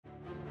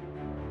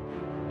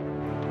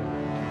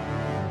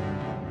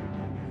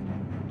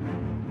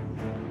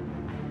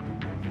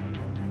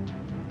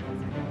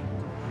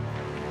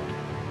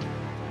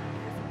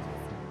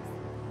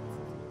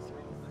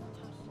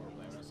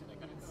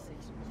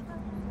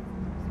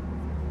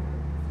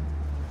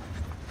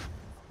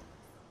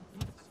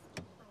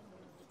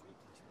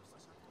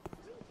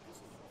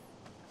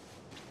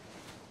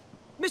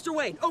Mr.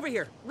 Wayne, over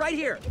here, right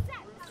here.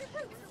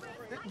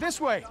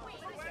 This way.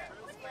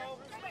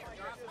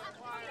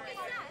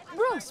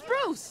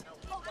 Bruce!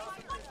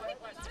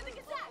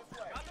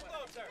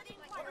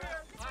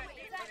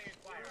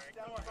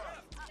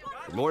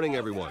 Good morning,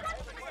 everyone.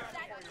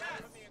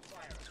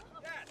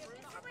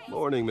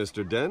 Morning,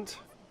 Mr. Dent.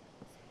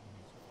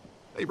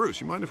 Hey,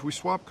 Bruce, you mind if we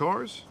swap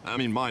cars? I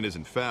mean, mine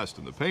isn't fast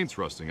and the paint's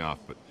rusting off,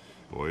 but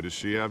boy, does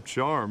she have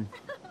charm.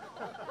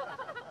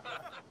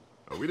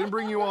 We didn't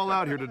bring you all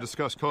out here to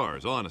discuss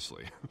cars,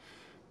 honestly.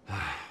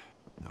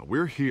 Now,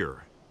 we're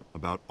here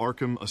about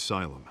Arkham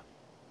Asylum.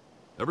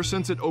 Ever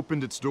since it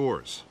opened its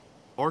doors,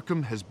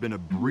 Arkham has been a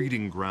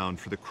breeding ground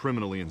for the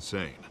criminally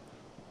insane.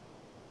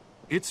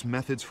 Its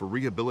methods for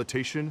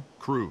rehabilitation,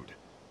 crude.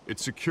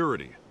 Its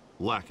security,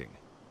 lacking.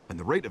 And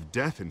the rate of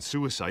death and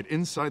suicide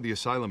inside the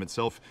asylum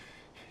itself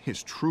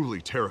is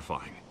truly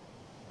terrifying.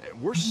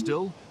 Worse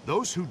still,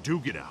 those who do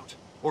get out,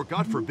 or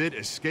God forbid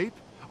escape,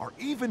 are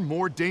even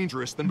more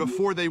dangerous than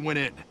before they went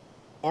in.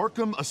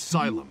 Arkham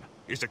Asylum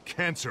is a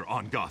cancer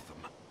on Gotham.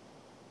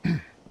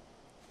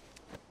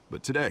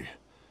 But today,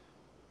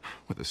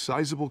 with a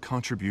sizable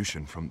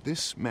contribution from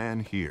this man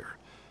here,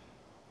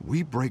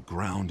 we break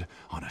ground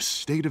on a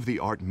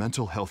state-of-the-art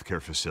mental health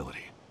care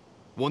facility.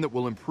 One that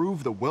will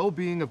improve the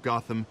well-being of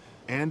Gotham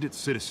and its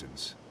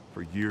citizens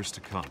for years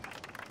to come.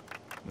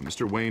 Now,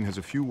 Mr. Wayne has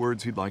a few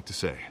words he'd like to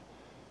say.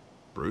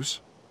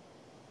 Bruce?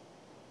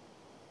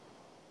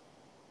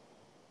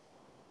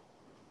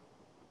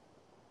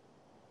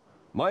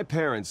 My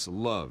parents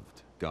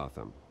loved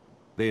Gotham.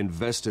 They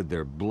invested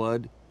their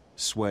blood,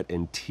 sweat,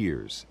 and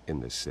tears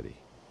in this city.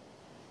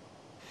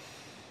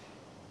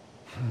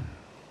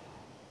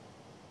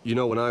 You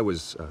know, when I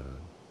was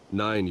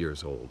 9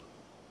 years old,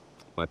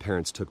 my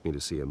parents took me to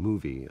see a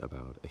movie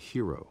about a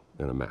hero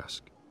in a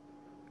mask.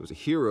 It was a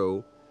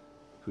hero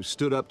who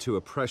stood up to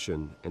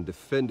oppression and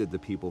defended the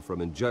people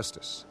from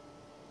injustice,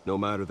 no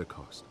matter the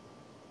cost.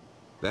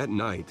 That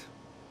night,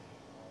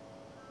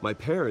 my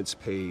parents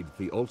paid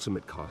the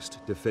ultimate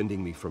cost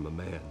defending me from a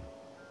man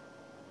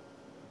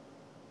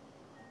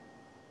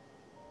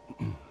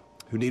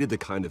who needed the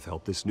kind of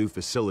help this new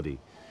facility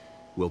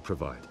will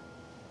provide.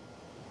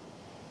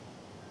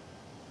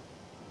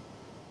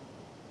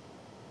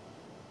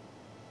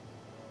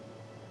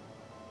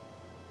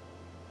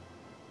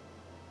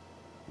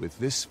 With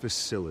this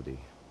facility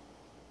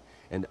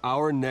and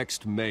our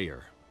next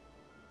mayor,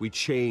 we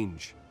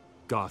change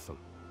Gotham.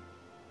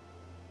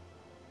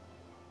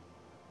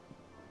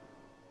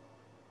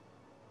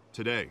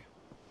 Today,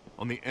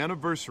 on the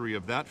anniversary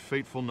of that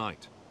fateful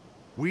night,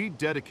 we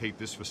dedicate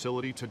this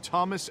facility to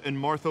Thomas and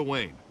Martha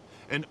Wayne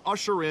and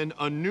usher in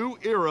a new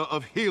era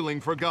of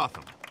healing for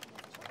Gotham.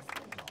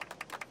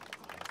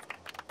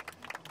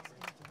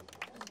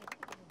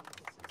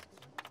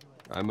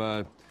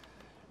 I'm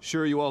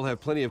sure you all have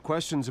plenty of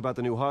questions about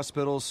the new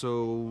hospital,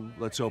 so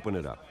let's open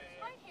it up.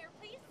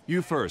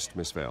 You first,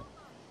 Miss Vale.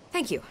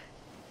 Thank you.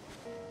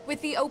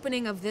 With the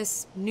opening of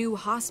this new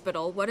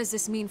hospital, what does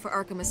this mean for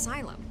Arkham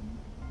Asylum?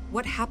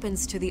 What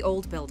happens to the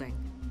old building?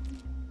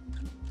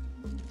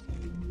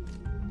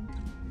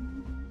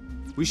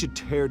 We should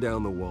tear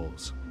down the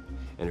walls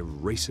and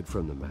erase it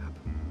from the map.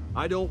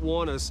 I don't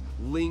want us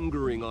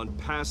lingering on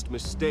past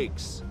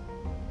mistakes.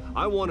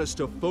 I want us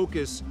to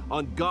focus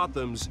on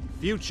Gotham's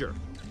future.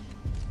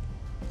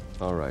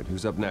 All right,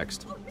 who's up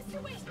next?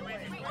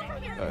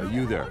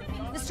 You there.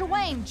 Mr.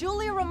 Wayne,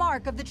 Julia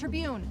Remark of the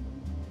Tribune.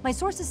 My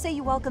sources say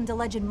you welcomed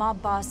alleged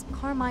mob boss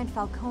Carmine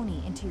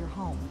Falcone into your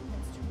home.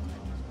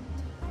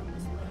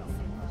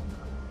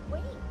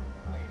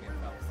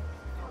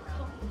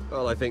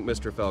 Well, I think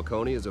Mr.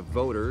 Falcone is a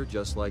voter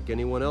just like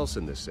anyone else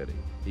in this city.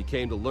 He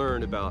came to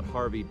learn about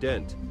Harvey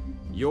Dent,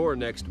 your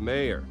next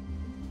mayor.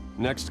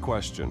 Next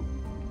question.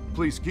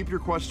 Please keep your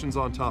questions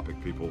on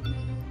topic, people.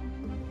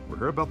 We're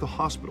here about the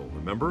hospital,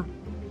 remember?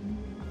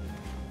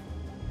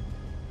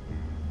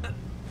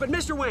 But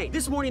Mr. Wayne,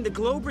 this morning the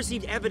Globe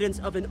received evidence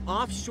of an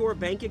offshore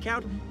bank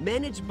account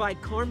managed by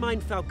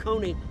Carmine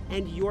Falcone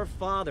and your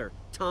father,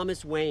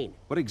 Thomas Wayne.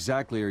 What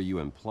exactly are you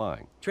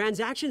implying?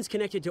 Transactions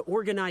connected to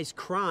organized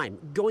crime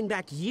going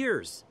back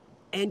years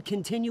and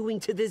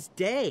continuing to this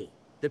day.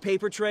 The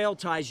paper trail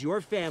ties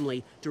your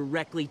family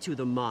directly to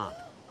the mob.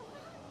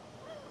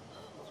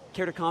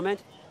 Care to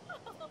comment?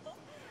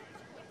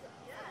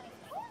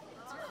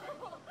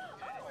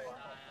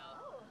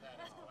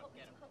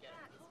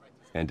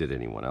 And did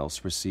anyone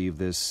else receive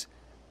this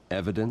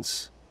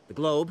evidence? The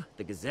Globe,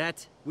 the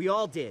Gazette, we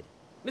all did.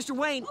 Mr.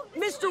 Wayne,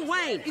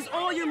 is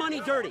all your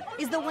money dirty?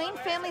 Is the Wayne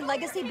family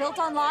legacy built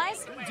on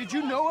lies? Did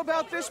you know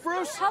about this,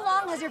 Bruce? How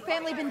long has your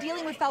family been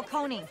dealing with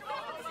Falcone?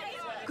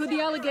 Could the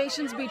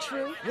allegations be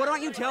true? What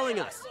aren't you telling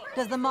us?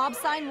 Does the mob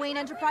sign Wayne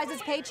Enterprises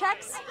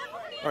paychecks?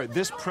 All right,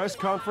 this press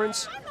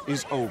conference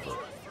is over.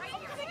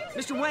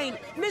 Mr.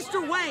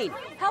 Wayne!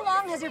 How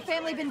long has your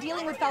family been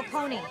dealing with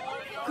Falcone?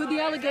 Could the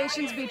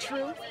allegations be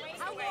true?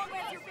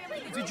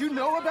 Did you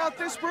know about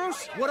this,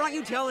 Bruce? What aren't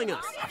you telling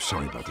us? I'm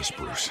sorry about this,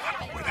 Bruce. I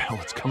don't know where the hell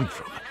it's coming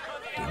from.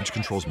 Damage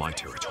control's my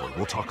territory.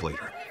 We'll talk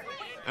later.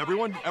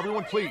 Everyone,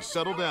 please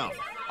settle down.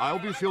 I'll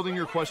be fielding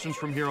your questions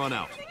from here on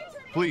out.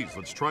 Please,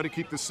 let's try to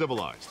keep this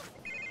civilized.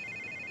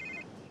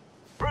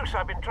 Bruce,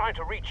 I've been trying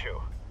to reach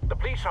you. The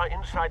police are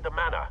inside the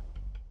manor.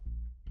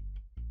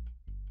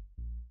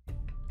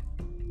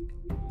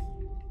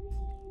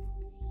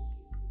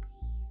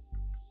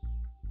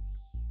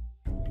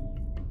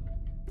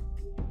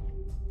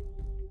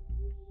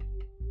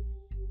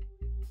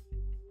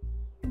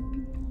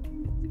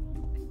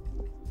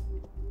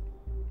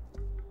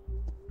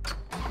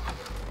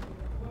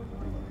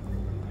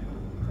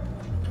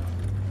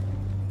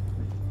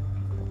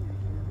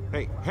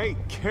 Hey,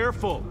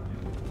 careful!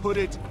 Put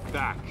it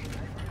back.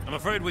 I'm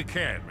afraid we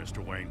can't,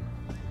 Mr. Wayne.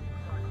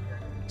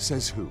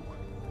 Says who?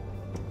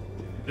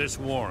 This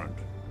warrant.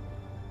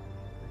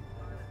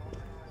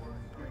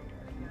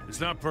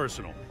 It's not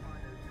personal.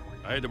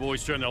 I had the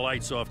boys turn the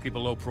lights off, keep a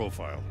low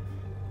profile.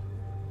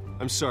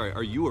 I'm sorry,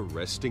 are you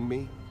arresting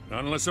me?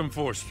 Not unless I'm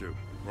forced to.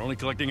 We're only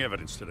collecting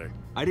evidence today.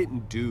 I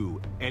didn't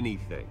do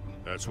anything.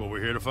 That's what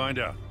we're here to find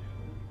out.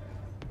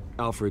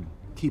 Alfred,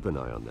 keep an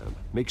eye on them.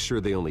 Make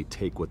sure they only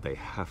take what they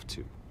have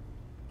to.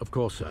 Of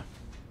course, sir.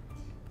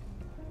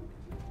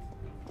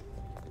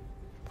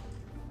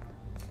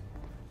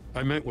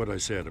 I meant what I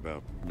said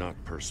about not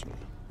personal.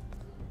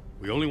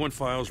 We only want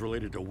files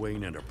related to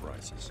Wayne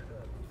Enterprises.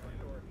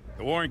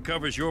 The warrant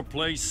covers your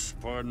place,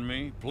 pardon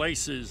me,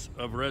 places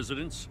of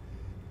residence,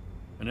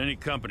 and any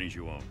companies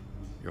you own.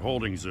 Your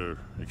holdings are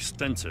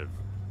extensive.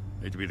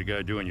 Hate to be the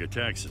guy doing your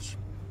taxes.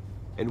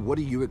 And what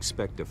do you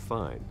expect to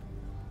find?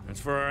 That's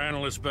for our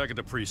analysts back at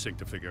the precinct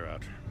to figure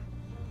out.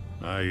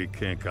 I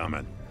can't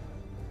comment.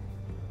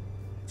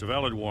 It's a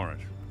valid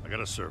warrant. I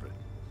gotta serve it.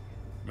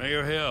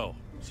 Mayor Hill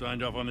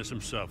signed off on this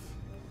himself.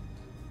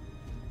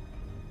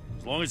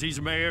 As long as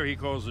he's mayor, he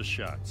calls the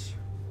shots.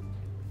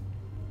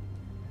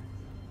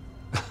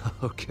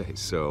 Okay,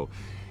 so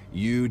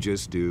you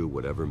just do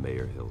whatever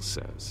Mayor Hill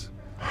says.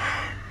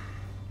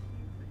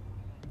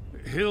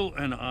 Hill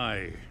and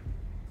I,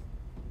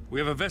 we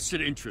have a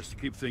vested interest to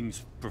keep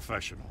things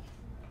professional.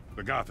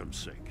 For Gotham's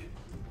sake.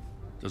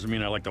 Doesn't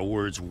mean I like the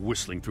words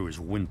whistling through his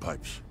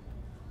windpipes.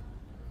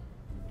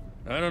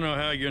 I don't know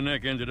how your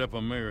neck ended up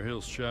on Mayor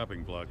Hill's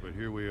chopping block, but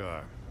here we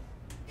are.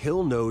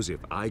 Hill knows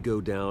if I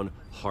go down,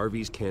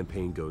 Harvey's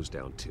campaign goes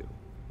down too.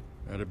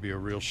 That'd be a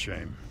real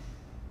shame.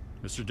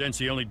 Mr. Dent's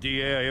the only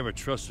DA I ever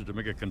trusted to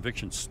make a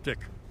conviction stick.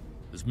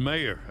 As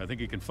mayor, I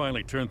think he can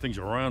finally turn things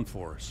around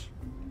for us.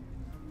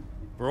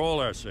 For all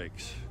our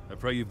sakes, I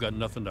pray you've got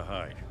nothing to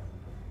hide.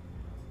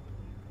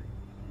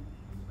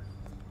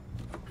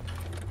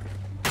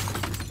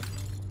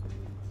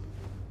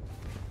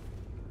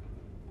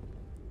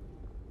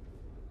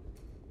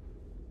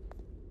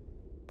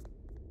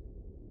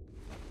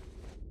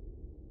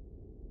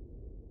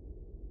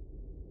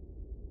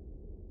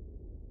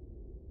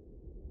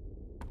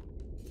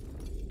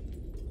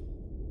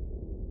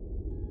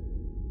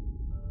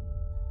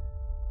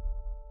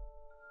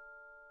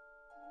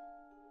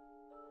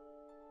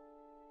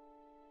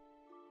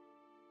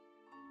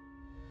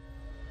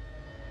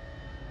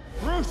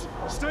 Bruce,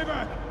 stay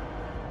back!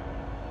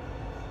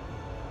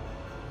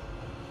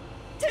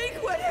 Take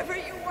whatever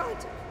you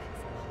want.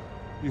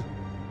 You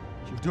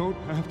don't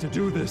have to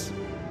do this.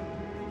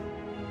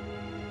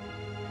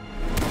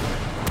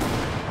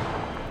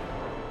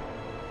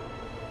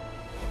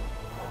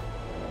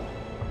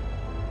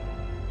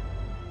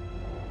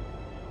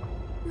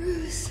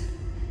 Bruce.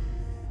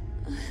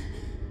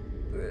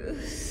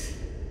 Bruce.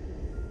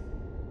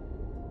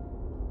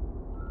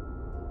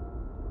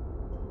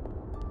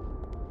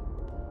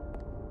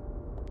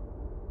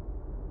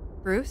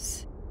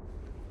 Bruce?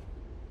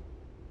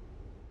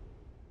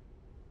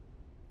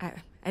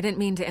 I didn't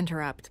mean to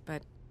interrupt,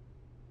 but...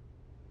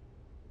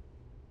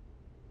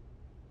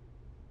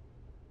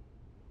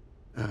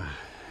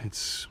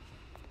 It's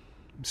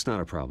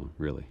not a problem,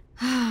 really.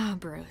 Ah,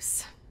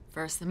 Bruce.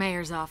 First the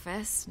mayor's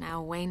office,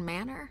 now Wayne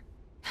Manor.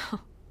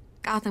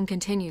 Gotham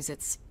continues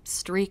its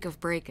streak of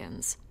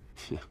break-ins.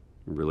 Yeah,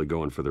 really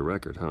going for the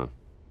record, huh?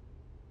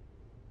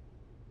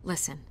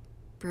 Listen,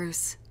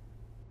 Bruce.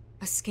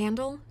 A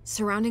scandal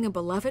surrounding a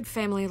beloved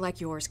family like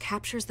yours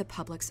captures the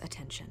public's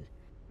attention.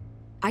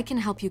 I can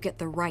help you get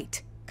the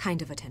right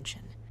kind of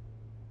attention.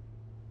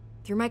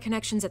 Through my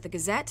connections at the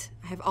Gazette,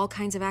 I have all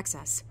kinds of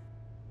access.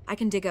 I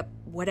can dig up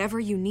whatever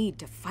you need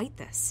to fight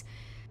this.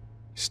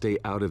 Stay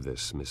out of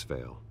this, Miss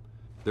Vale.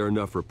 There are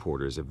enough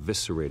reporters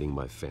eviscerating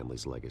my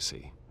family's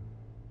legacy.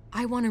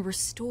 I want to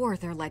restore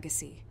their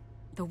legacy.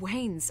 The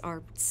Waynes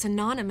are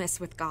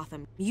synonymous with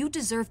Gotham. You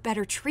deserve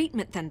better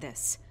treatment than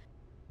this.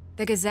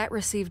 The Gazette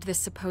received this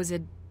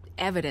supposed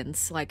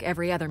evidence like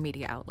every other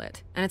media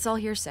outlet, and it's all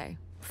hearsay.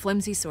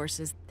 Flimsy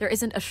sources. There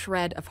isn't a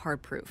shred of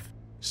hard proof.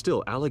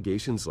 Still,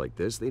 allegations like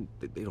this, they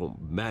don't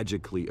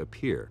magically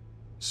appear.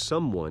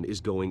 Someone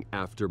is going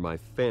after my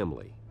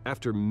family,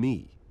 after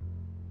me.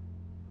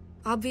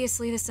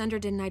 Obviously, the sender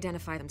didn't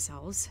identify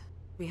themselves.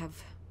 We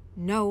have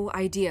no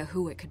idea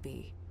who it could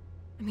be.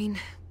 I mean,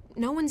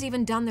 no one's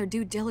even done their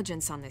due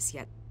diligence on this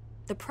yet.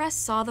 The press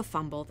saw the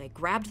fumble, they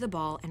grabbed the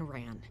ball and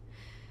ran.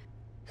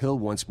 Hill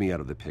wants me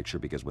out of the picture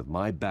because with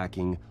my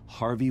backing,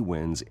 Harvey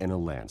wins in a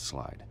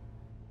landslide.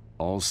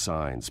 All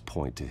signs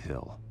point to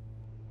Hill.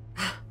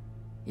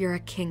 You're a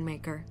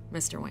kingmaker,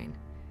 Mr. Wayne.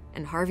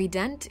 And Harvey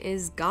Dent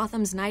is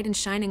Gotham's knight in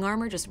shining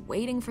armor just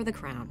waiting for the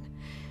crown.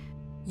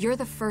 You're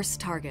the first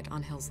target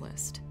on Hill's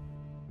list.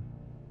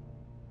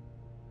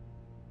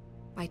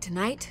 By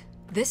tonight,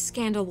 this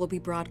scandal will be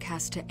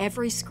broadcast to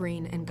every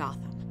screen in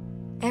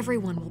Gotham.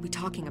 Everyone will be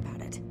talking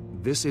about it.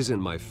 This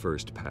isn't my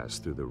first pass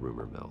through the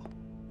rumor mill.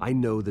 I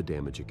know the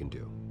damage it can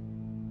do.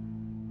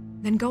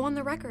 Then go on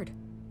the record.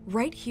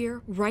 Right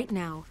here, right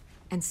now,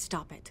 and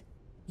stop it.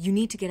 You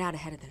need to get out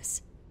ahead of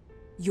this.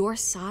 Your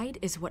side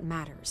is what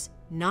matters,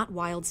 not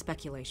wild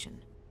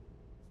speculation.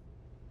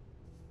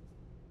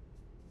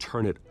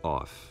 Turn it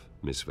off,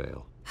 Miss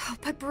Vale. Oh,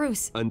 but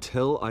Bruce...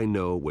 Until I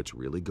know what's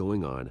really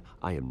going on,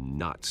 I am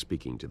not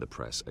speaking to the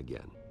press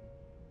again.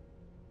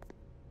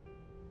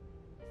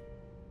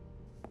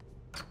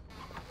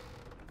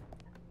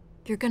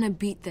 You're gonna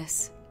beat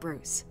this,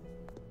 Bruce.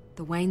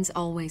 The Waynes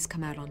always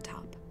come out on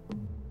top.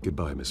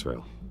 Goodbye, Miss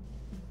Vale.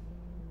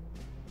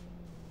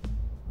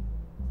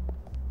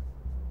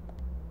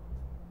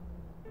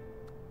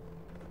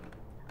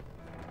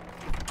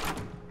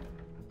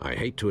 I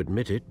hate to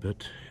admit it,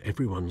 but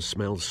everyone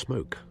smells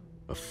smoke.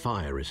 A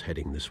fire is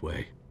heading this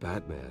way.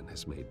 Batman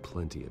has made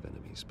plenty of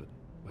enemies, but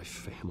my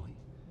family?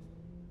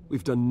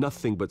 We've done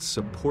nothing but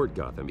support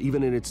Gotham,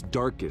 even in its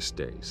darkest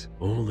days.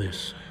 All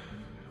this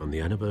on the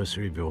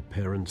anniversary of your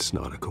parents'... It's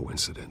not a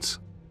coincidence.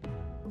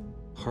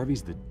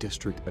 Harvey's the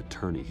district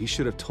attorney. He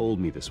should have told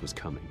me this was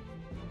coming.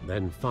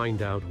 Then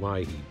find out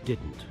why he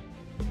didn't.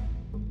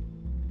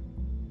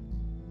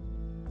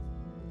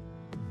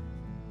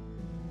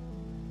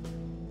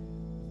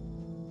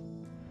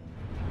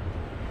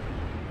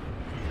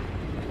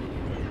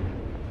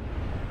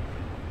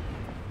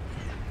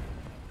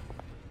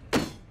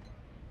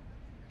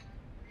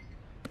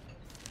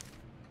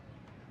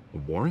 A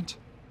warrant?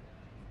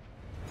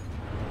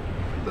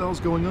 What the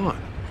hell's going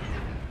on?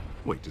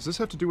 Wait, does this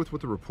have to do with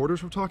what the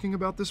reporters were talking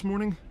about this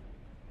morning?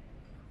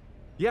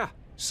 Yeah,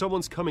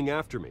 someone's coming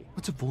after me.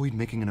 Let's avoid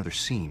making another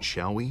scene,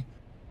 shall we?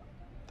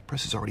 The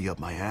press is already up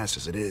my ass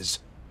as it is.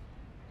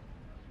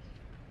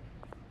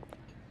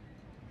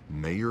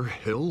 Mayor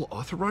Hill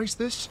authorized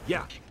this?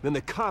 Yeah, then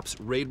the cops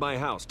raid my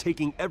house,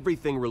 taking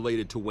everything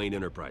related to Wayne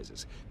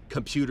Enterprises.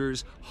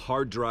 Computers,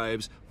 hard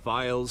drives,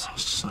 files. Oh,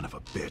 son of a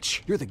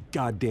bitch. You're the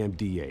goddamn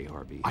DA,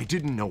 Harvey. I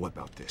didn't know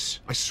about this.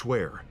 I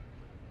swear.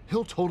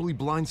 Hill totally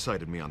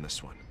blindsided me on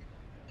this one.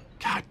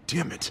 God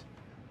damn it.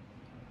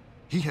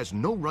 He has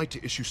no right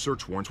to issue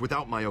search warrants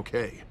without my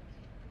okay.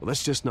 Well,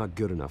 that's just not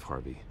good enough,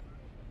 Harvey.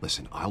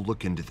 Listen, I'll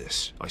look into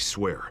this. I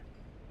swear.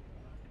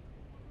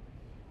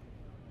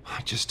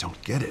 I just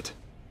don't get it.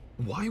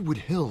 Why would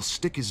Hill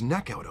stick his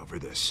neck out over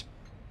this?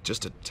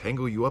 Just to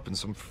tangle you up in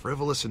some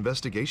frivolous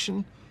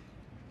investigation?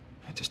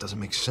 It just doesn't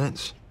make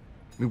sense.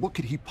 I mean, what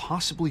could he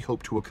possibly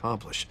hope to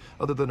accomplish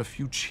other than a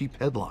few cheap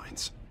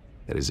headlines?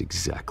 That is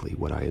exactly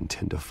what I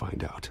intend to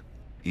find out.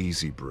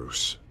 Easy,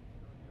 Bruce.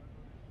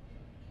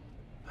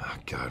 Oh,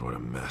 God, what a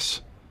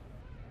mess.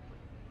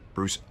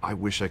 Bruce, I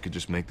wish I could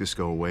just make this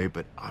go away,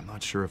 but I'm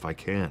not sure if I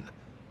can.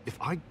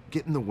 If I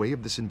get in the way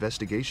of this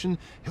investigation,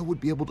 Hill would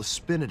be able to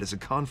spin it as a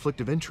conflict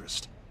of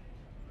interest.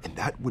 And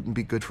that wouldn't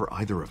be good for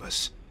either of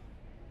us.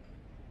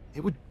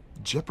 It would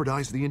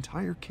jeopardize the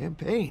entire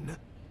campaign.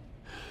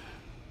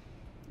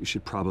 You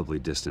should probably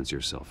distance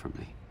yourself from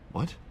me.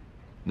 What?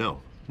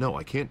 No,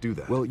 I can't do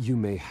that. Well, you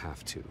may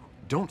have to.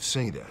 Don't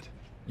say that.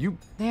 You...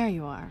 There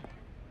you are.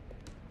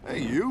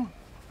 Hey, you?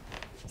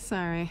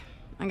 Sorry,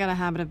 I got a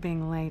habit of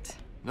being late.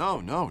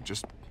 No,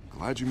 just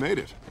glad you made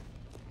it.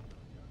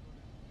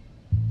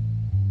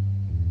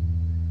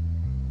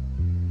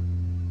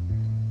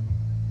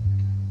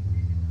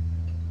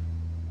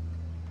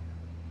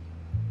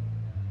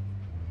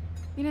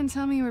 You didn't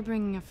tell me you were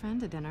bringing a friend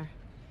to dinner.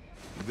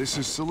 This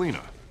is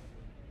Selina.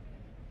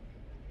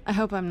 I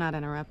hope I'm not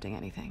interrupting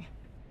anything.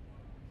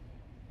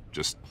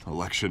 Just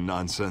election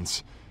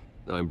nonsense.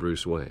 I'm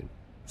Bruce Wayne.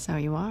 So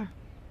you are.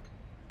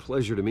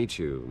 Pleasure to meet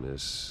you,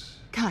 Miss...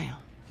 Kyle.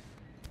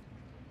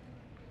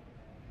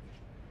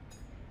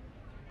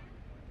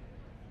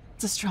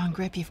 It's a strong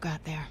grip you've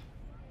got there.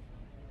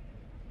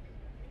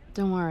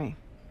 Don't worry.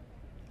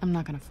 I'm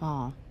not gonna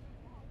fall.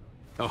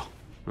 Oh,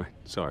 right,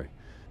 sorry.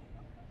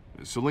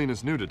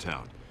 Selina's new to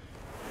town.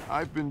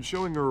 I've been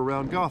showing her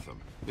around Gotham,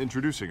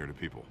 introducing her to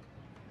people.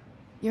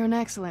 You're an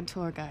excellent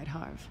tour guide,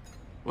 Harv.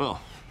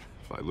 Well,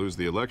 if I lose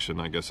the election,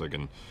 I guess I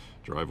can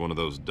drive one of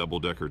those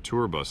double-decker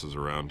tour buses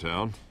around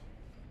town.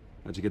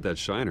 How'd you get that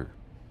shiner?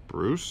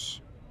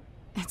 Bruce?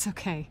 It's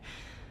okay.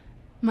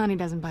 Money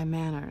doesn't buy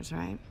manners,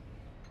 right?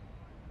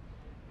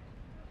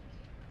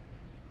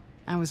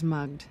 I was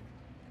mugged.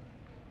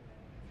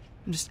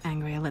 I'm just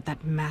angry I let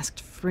that masked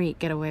freak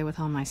get away with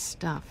all my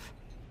stuff.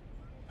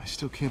 I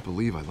still can't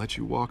believe I let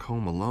you walk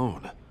home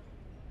alone.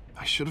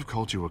 I should have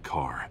called you a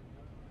car.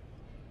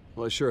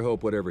 Well, I sure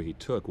hope whatever he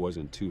took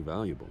wasn't too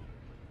valuable.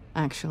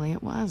 Actually,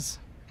 it was.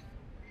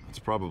 It's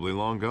probably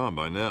long gone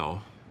by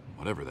now,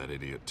 whatever that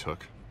idiot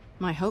took.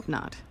 I hope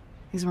not.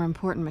 These were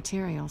important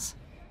materials.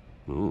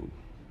 Ooh,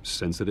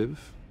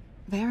 sensitive?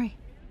 Very.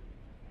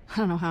 I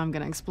don't know how I'm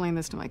gonna explain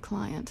this to my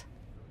client.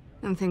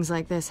 And things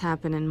like this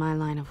happen in my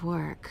line of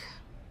work.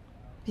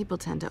 People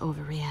tend to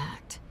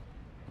overreact.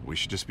 We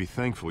should just be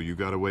thankful you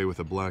got away with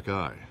a black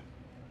eye.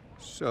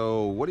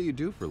 So, what do you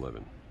do for a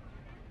living?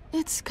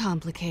 It's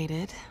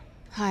complicated.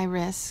 High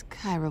risk,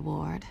 high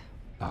reward.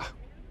 Ah,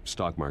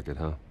 stock market,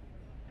 huh?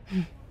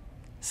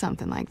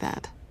 Something like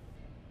that.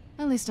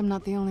 At least I'm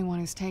not the only one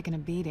who's taken a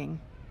beating.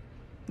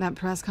 That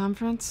press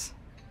conference?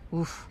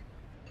 Oof.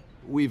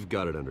 We've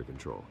got it under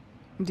control.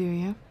 Do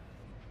you?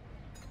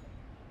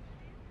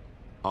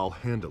 I'll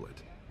handle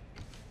it.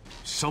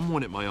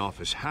 Someone at my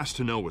office has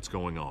to know what's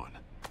going on.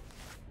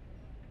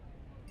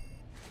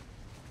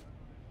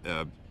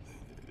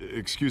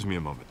 Excuse me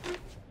a moment.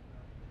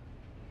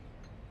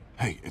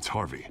 Hey, it's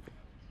Harvey.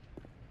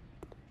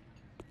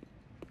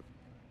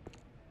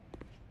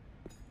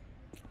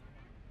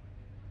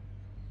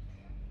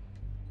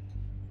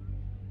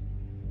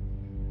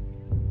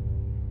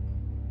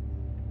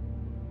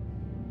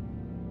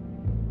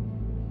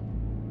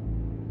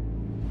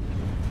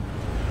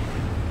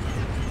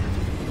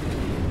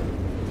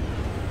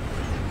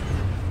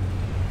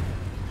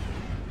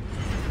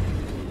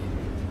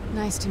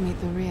 Nice to meet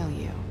the real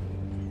you.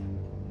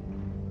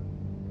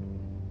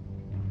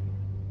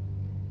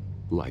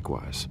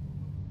 Likewise.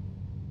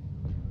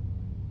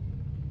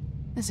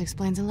 This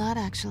explains a lot,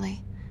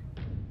 actually.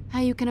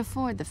 How you can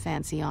afford the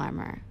fancy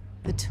armor,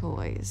 the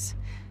toys.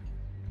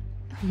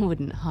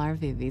 Wouldn't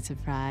Harvey be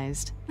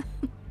surprised?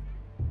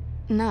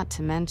 Not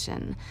to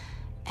mention,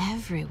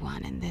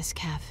 everyone in this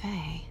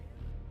cafe.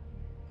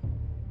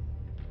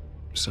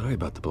 Sorry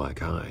about the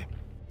black eye.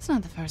 It's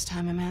not the first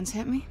time a man's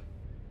hit me.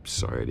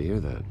 Sorry to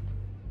hear that.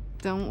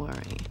 Don't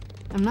worry.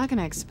 I'm not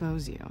gonna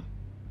expose you.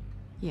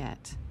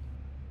 Yet.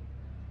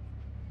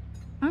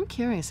 I'm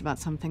curious about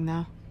something,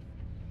 though.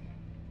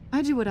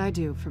 I do what I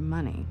do for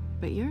money,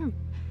 but you're...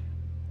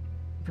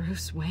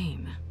 Bruce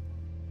Wayne.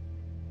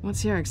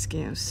 What's your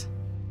excuse?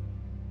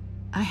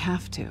 I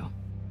have to.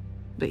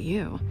 But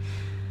you...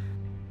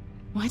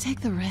 Why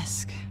take the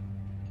risk?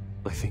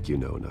 I think you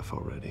know enough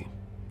already.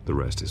 The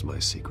rest is my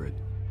secret.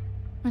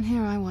 And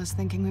here I was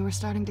thinking we were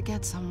starting to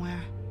get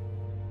somewhere.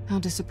 How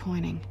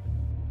disappointing.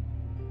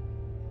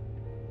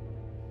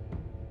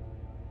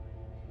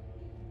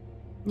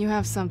 You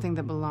have something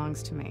that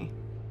belongs to me.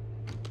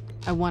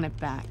 I want it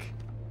back.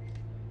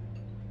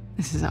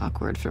 This is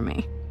awkward for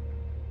me.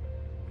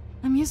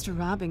 I'm used to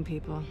robbing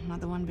people, not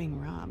the one being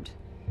robbed.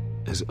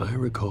 As I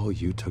recall,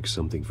 you took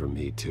something from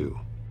me, too.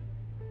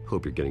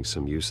 Hope you're getting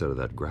some use out of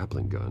that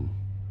grappling gun.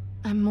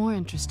 I'm more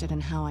interested in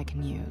how I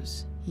can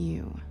use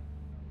you.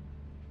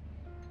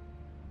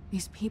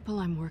 These people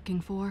I'm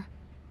working for,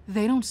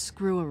 they don't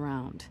screw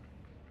around.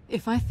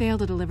 If I fail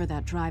to deliver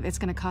that drive, it's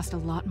gonna cost a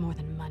lot more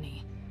than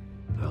money.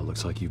 Well,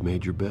 looks like you've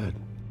made your bed.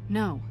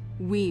 No,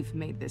 we've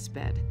made this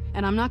bed,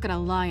 and I'm not gonna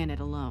lie in it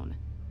alone.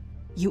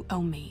 You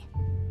owe me.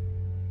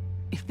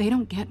 If they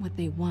don't get what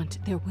they want,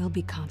 there will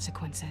be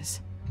consequences.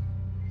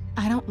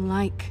 I don't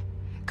like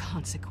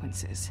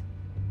consequences.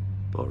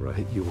 All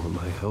right, you want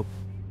my help?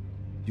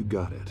 You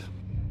got it.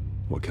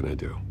 What can I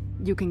do?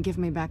 You can give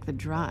me back the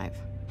drive.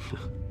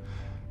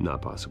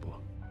 Not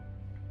possible.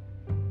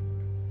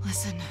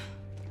 Listen,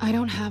 I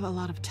don't have a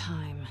lot of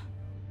time.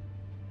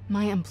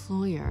 My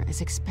employer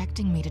is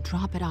expecting me to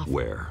drop it off.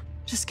 Where?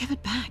 Just give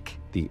it back.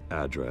 The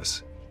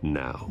address,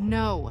 now.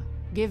 No,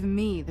 give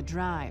me the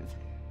drive.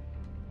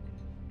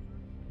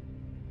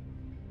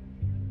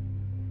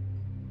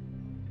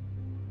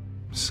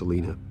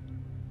 Selina,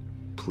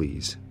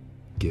 please,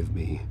 give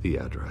me the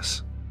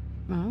address.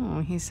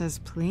 Oh, he says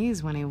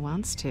please when he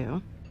wants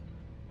to.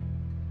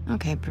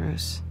 Okay,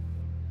 Bruce.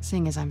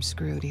 Seeing as I'm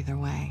screwed either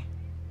way.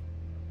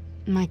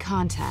 My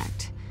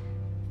contact.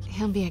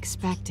 He'll be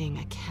expecting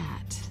a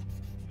cat,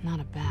 not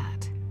a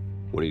bat.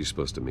 When are you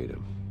supposed to meet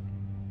him?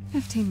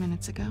 15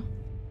 minutes ago.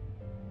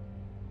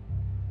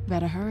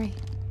 Better hurry.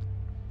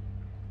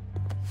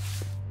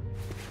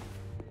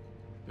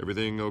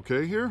 Everything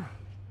okay here?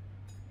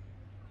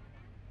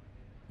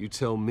 You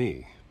tell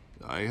me.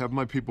 I have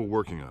my people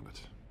working on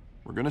it.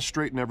 We're gonna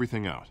straighten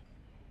everything out.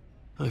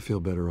 I feel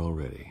better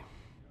already.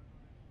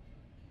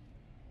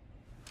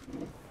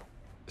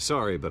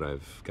 Sorry, but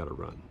I've got to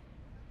run.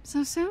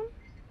 So soon?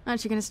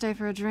 Aren't you gonna stay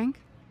for a drink?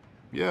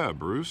 Yeah,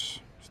 Bruce.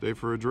 Stay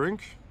for a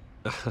drink?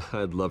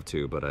 I'd love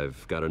to, but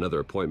I've got another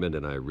appointment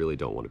and I really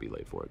don't want to be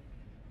late for it.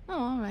 Oh,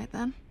 all right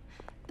then.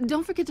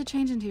 Don't forget to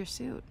change into your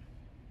suit.